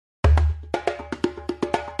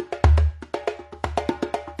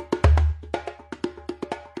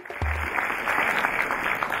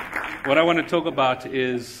What I want to talk about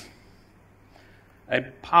is a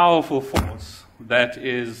powerful force that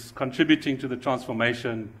is contributing to the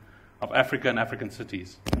transformation of Africa and African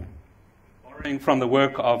cities. Borrowing from the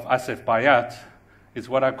work of Asif Bayat is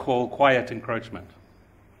what I call quiet encroachment.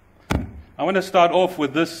 I want to start off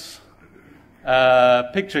with this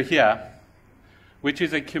picture here, which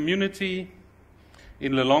is a community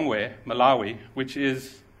in Lilongwe, Malawi, which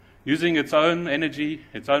is using its own energy,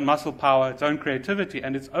 its own muscle power, its own creativity,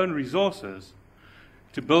 and its own resources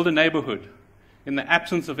to build a neighborhood in the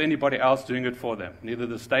absence of anybody else doing it for them, neither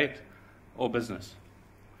the state or business.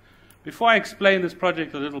 Before I explain this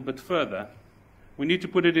project a little bit further, we need to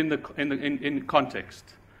put it in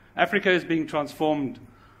context. Africa is being transformed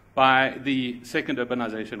by the second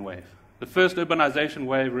urbanization wave. The first urbanization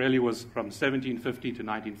wave really was from 1750 to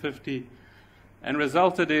 1950 and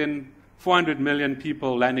resulted in 400 million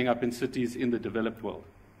people landing up in cities in the developed world.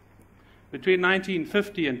 Between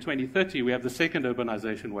 1950 and 2030, we have the second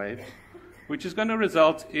urbanization wave, which is going to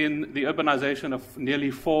result in the urbanization of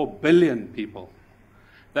nearly 4 billion people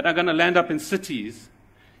that are going to land up in cities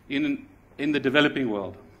in the developing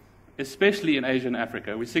world, especially in Asia and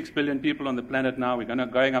Africa. We're 6 billion people on the planet now. We're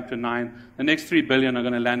going up to 9. The next 3 billion are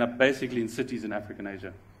going to land up basically in cities in Africa and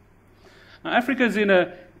Asia. Now, Africa is in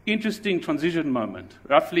an interesting transition moment.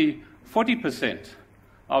 Roughly 40%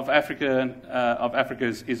 of Africa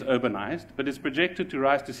is urbanized, but it's projected to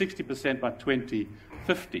rise to 60% by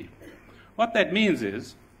 2050. What that means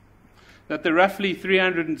is that the roughly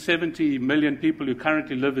 370 million people who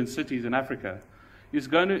currently live in cities in Africa is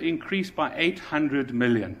going to increase by 800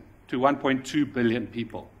 million to 1.2 billion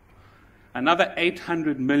people. Another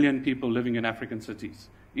 800 million people living in African cities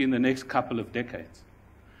in the next couple of decades.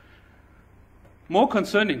 More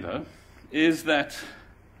concerning, though, is that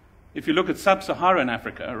if you look at sub-Saharan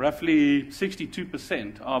Africa, roughly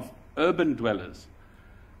 62% of urban dwellers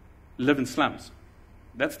live in slums.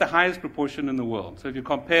 That's the highest proportion in the world. So if you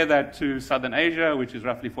compare that to Southern Asia, which is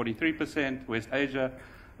roughly 43%, West Asia,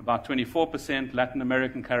 about 24%, Latin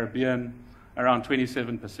American, Caribbean, around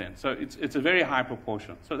 27%. So it's a very high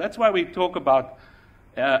proportion. So that's why we talk about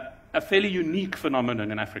a fairly unique phenomenon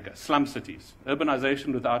in Africa, slum cities,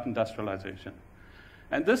 urbanization without industrialization.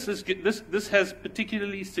 And this has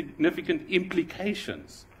particularly significant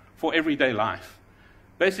implications for everyday life.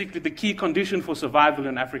 Basically, the key condition for survival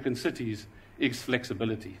in African cities is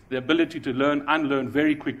flexibility, the ability to learn, unlearn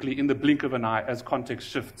very quickly in the blink of an eye as context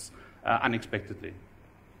shifts unexpectedly.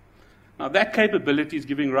 Now, that capability is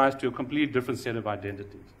giving rise to a completely different set of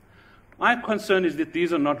identities. My concern is that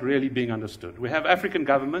these are not really being understood. We have African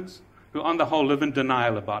governments who, on the whole, live in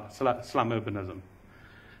denial about slum urbanism.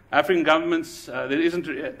 African governments, there isn't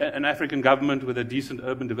an African government with a decent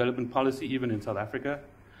urban development policy, even in South Africa.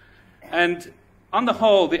 And on the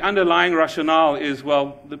whole, the underlying rationale is,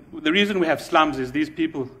 well, the reason we have slums is these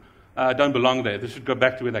people don't belong there. They should go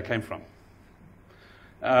back to where they came from.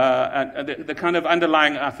 And the kind of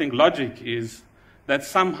underlying, I think, logic is that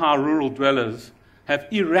somehow rural dwellers have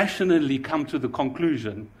irrationally come to the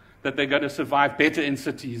conclusion that they're going to survive better in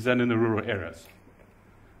cities than in the rural areas.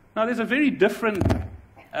 Now, there's a very different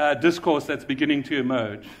discourse that's beginning to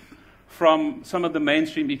emerge from some of the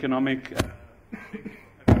mainstream economic.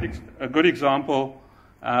 A good example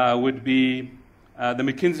would be the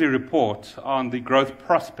McKinsey report on the growth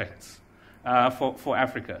prospects for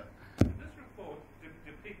Africa.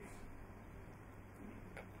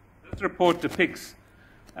 This report depicts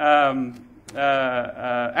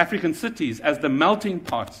African cities as the melting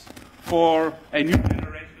pots for a new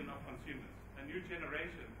generation of consumers, a new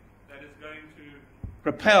generation that is going to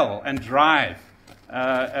propel and drive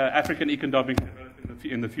African economic development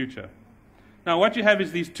in the future. Now, what you have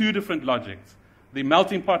is these two different logics: the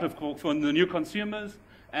melting pot for the new consumers,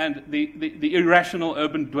 and the irrational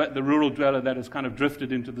the rural dweller that has kind of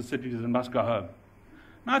drifted into the cities and must go home.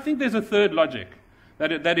 Now, I think there's a third logic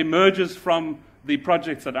that emerges from the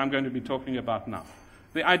projects that I'm going to be talking about now.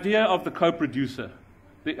 The idea of the co-producer,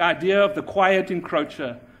 the idea of the quiet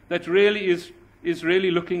encroacher that really is really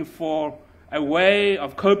looking for a way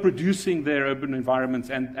of co-producing their urban environments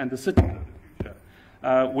and the city of the future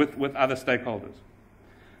with other stakeholders.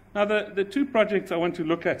 Now, the two projects I want to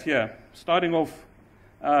look at here, starting off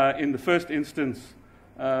in the first instance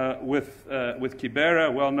with Kibera,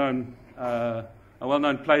 a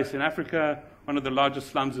well-known place in Africa, one of the largest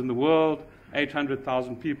slums in the world,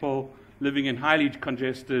 800,000 people living in highly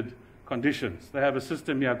congested conditions. They have a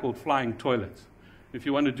system here called flying toilets. If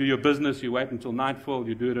you want to do your business, you wait until nightfall,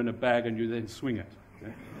 you do it in a bag, and you then swing it.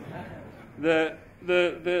 Okay?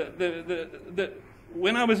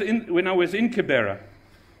 When I was in Kibera,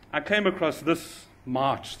 I came across this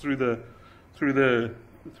march through the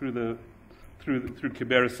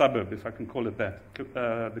Kibera suburb, if I can call it that,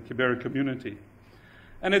 the Kibera community.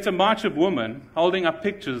 And it's a march of women holding up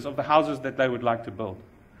pictures of the houses that they would like to build.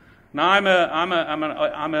 Now, I'm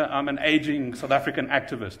an aging South African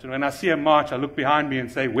activist. And when I see a march, I look behind me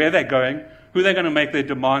and say where they're going, who they're going to make their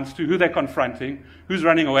demands to, who they're confronting, who's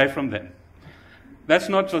running away from them. That's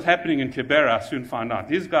not what's happening in Kibera, I soon found out.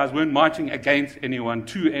 These guys weren't marching against anyone,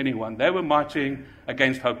 to anyone. They were marching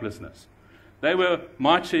against hopelessness. They were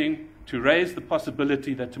marching to raise the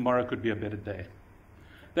possibility that tomorrow could be a better day.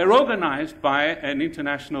 They're organized by an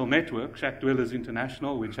international network, Shack Dwellers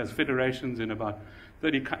International, which has federations in about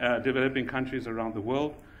 30 developing countries around the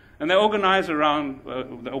world. And they organize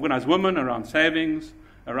women around savings,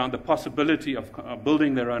 around the possibility of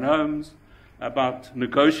building their own homes, about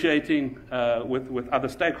negotiating with other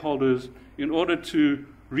stakeholders in order to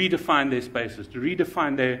redefine their spaces, to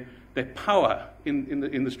redefine their power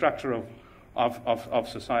in the structure of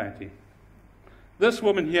society. This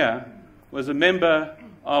woman here was a member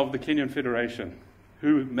of the Kenyan Federation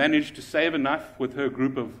who managed to save enough with her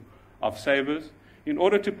group of savers in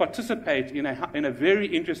order to participate in a very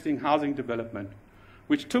interesting housing development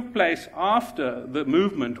which took place after the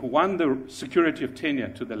movement won the security of tenure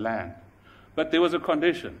to the land. But there was a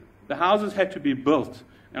condition. The houses had to be built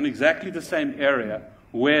in exactly the same area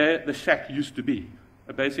where the shack used to be,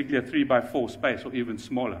 basically a 3x4 space or even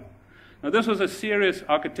smaller. Now, this was a serious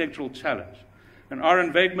architectural challenge. And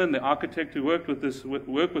Aaron Wegman, the architect who worked with this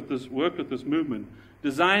movement,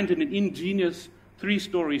 designed an ingenious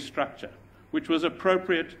 3-story structure, which was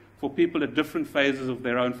appropriate for people at different phases of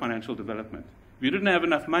their own financial development. If you didn't have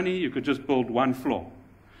enough money, you could just build one floor.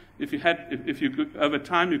 Over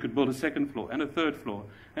time, you could build a second floor and a third floor,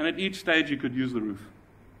 and at each stage, you could use the roof.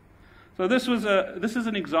 So this is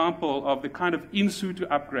an example of the kind of in situ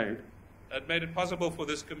upgrade that made it possible for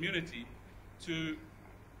this community to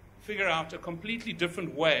figure out a completely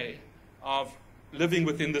different way of living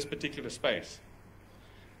within this particular space.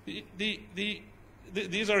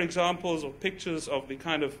 These are examples or pictures of the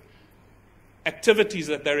kind of activities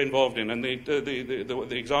that they're involved in. And the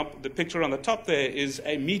picture on the top there is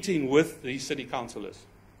a meeting with the city councillors.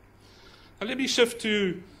 Now let me shift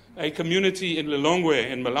to a community in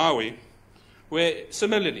Lilongwe in Malawi, where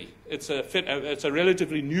similarly it's a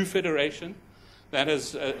relatively new federation that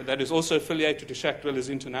is also affiliated to Shack Dwellers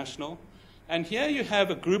International. And here you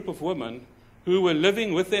have a group of women who were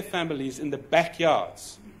living with their families in the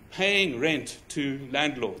backyards, paying rent to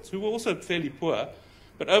landlords, who were also fairly poor.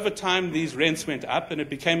 But over time, these rents went up, and it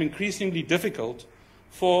became increasingly difficult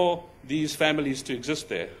for these families to exist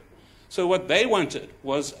there. So what they wanted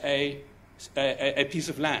was a piece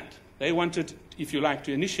of land. They wanted, if you like,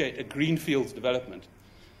 to initiate a greenfields development.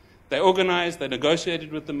 They organized, they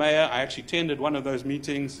negotiated with the mayor. I actually attended one of those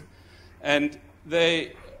meetings. And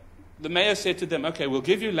the mayor said to them, okay, we'll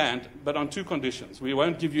give you land, but on 2 conditions. We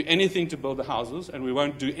won't give you anything to build the houses, and we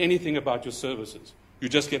won't do anything about your services. You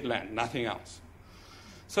just get land, nothing else.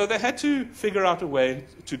 So they had to figure out a way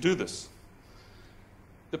to do this.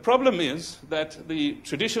 The problem is that the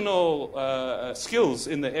traditional skills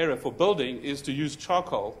in the area for building is to use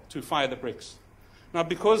charcoal to fire the bricks. Now,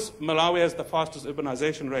 because Malawi has the fastest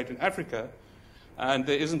urbanization rate in Africa, and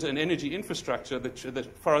there isn't an energy infrastructure, the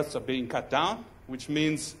forests are being cut down, which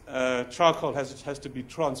means charcoal has to be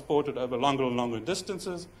transported over longer and longer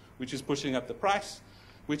distances, which is pushing up the price,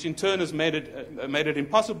 which in turn has made it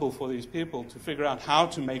impossible for these people to figure out how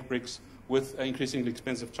to make bricks with increasingly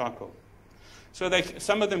expensive charcoal. So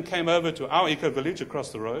some of them came over to our eco-village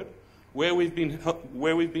across the road, where we've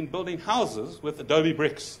been building houses with adobe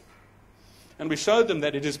bricks. And we showed them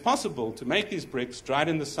that it is possible to make these bricks dried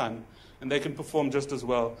in the sun, and they can perform just as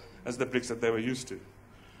well as the bricks that they were used to.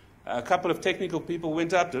 A couple of technical people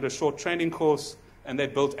went up, did a short training course, and they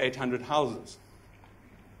built 800 houses.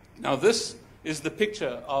 Now this is the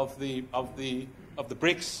picture of the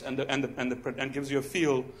bricks and gives you a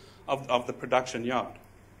feel of the production yard.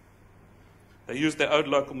 They used their own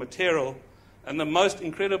local material, and the most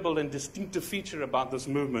incredible and distinctive feature about this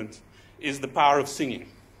movement is the power of singing.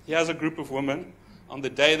 Here's a group of women on the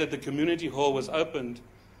day that the community hall was opened,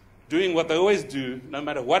 doing what they always do, no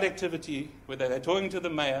matter what activity, whether they're talking to the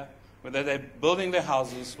mayor, whether they're building their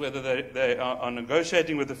houses, whether they are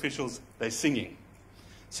negotiating with officials, they're singing.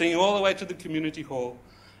 Singing all the way to the community hall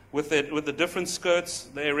with the different skirts.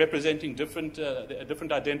 They're representing different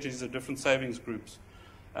identities of different savings groups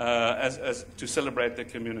as to celebrate their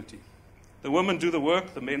community. The women do the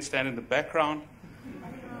work, the men stand in the background.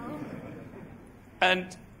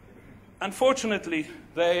 And unfortunately,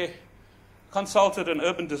 they consulted an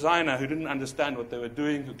urban designer who didn't understand what they were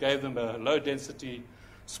doing, who gave them a low-density,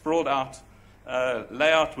 sprawled-out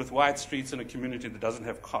layout with wide streets in a community that doesn't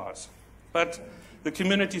have cars. But the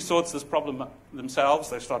community sorts this problem themselves.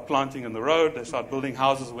 They start planting in the road. They start building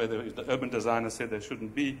houses where the urban designer said there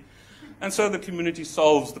shouldn't be. And so the community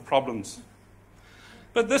solves the problems.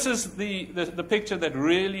 But this is the picture that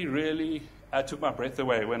really, really took my breath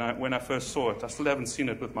away when I first saw it. I still haven't seen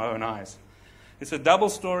it with my own eyes. It's a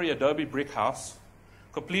double-story adobe brick house,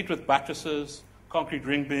 complete with buttresses, concrete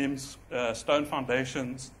ring beams, stone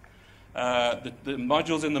foundations. The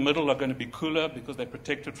modules in the middle are going to be cooler because they're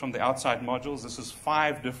protected from the outside modules. This is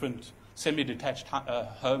 5 different semi-detached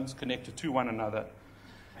homes connected to one another,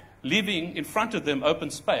 leaving in front of them open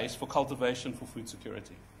space for cultivation for food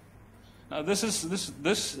security. Now, this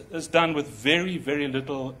is done with very, very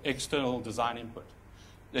little external design input.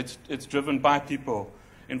 It's driven by people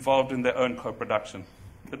involved in their own co-production.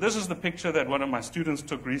 But this is the picture that one of my students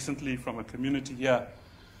took recently from a community here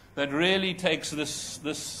that really takes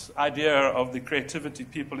this idea of the creativity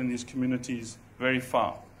people in these communities very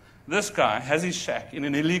far. This guy has his shack in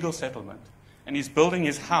an illegal settlement, and he's building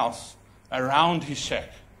his house around his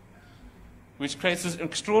shack, which creates this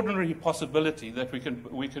extraordinary possibility that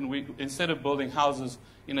we instead of building houses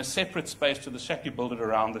in a separate space to the shack, you build it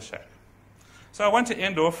around the shack. So I want to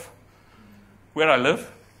end off where I live,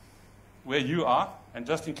 where you are, and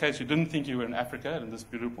just in case you didn't think you were in Africa, in this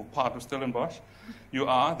beautiful part of Stellenbosch, you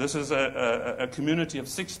are. This is a community of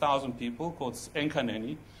 6,000 people called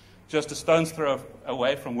Encroachment, just a stone's throw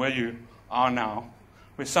away from where you are now,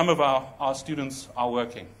 where some of our students are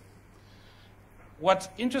working. What's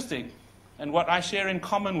interesting, and what I share in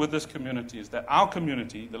common with this community, is that our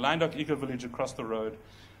community, the Lyndoch Eco Village across the road,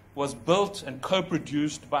 was built and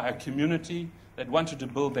co-produced by a community that wanted to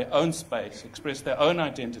build their own space, express their own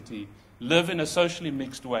identity, live in a socially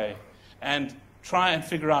mixed way, and try and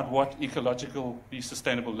figure out what ecologically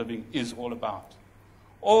sustainable living is all about.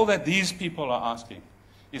 All that these people are asking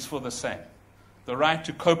is for the same, the right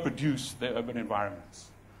to co-produce their urban environments.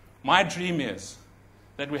 My dream is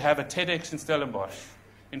that we have a TEDx in Stellenbosch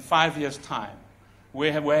in 5 years' time,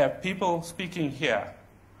 where we have people speaking here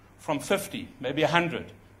from 50, maybe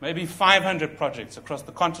 100, maybe 500 projects across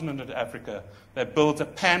the continent of Africa that builds a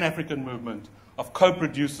pan-African movement of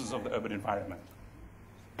co-producers of the urban environment.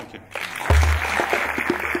 Thank you.